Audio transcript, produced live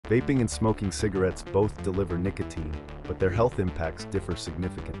Vaping and smoking cigarettes both deliver nicotine, but their health impacts differ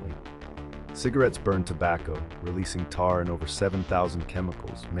significantly. Cigarettes burn tobacco, releasing tar and over 7,000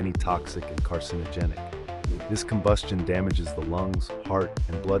 chemicals, many toxic and carcinogenic. This combustion damages the lungs, heart,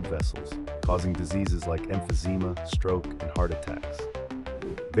 and blood vessels, causing diseases like emphysema, stroke, and heart attacks.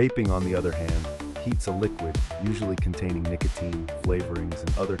 Vaping, on the other hand, heats a liquid, usually containing nicotine, flavorings,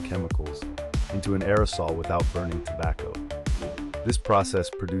 and other chemicals, into an aerosol without burning tobacco. This process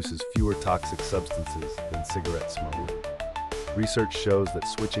produces fewer toxic substances than cigarette smoke. Research shows that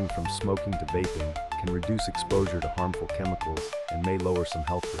switching from smoking to vaping can reduce exposure to harmful chemicals and may lower some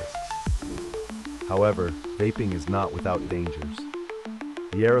health risks. However, vaping is not without dangers.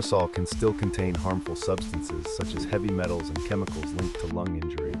 The aerosol can still contain harmful substances such as heavy metals and chemicals linked to lung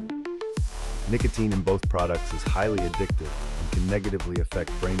injury. Nicotine in both products is highly addictive and can negatively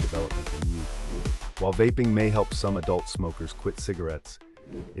affect brain development in youth. While vaping may help some adult smokers quit cigarettes,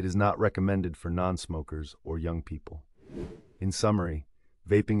 it is not recommended for non-smokers or young people. In summary,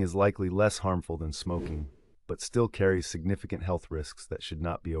 vaping is likely less harmful than smoking, but still carries significant health risks that should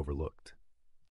not be overlooked.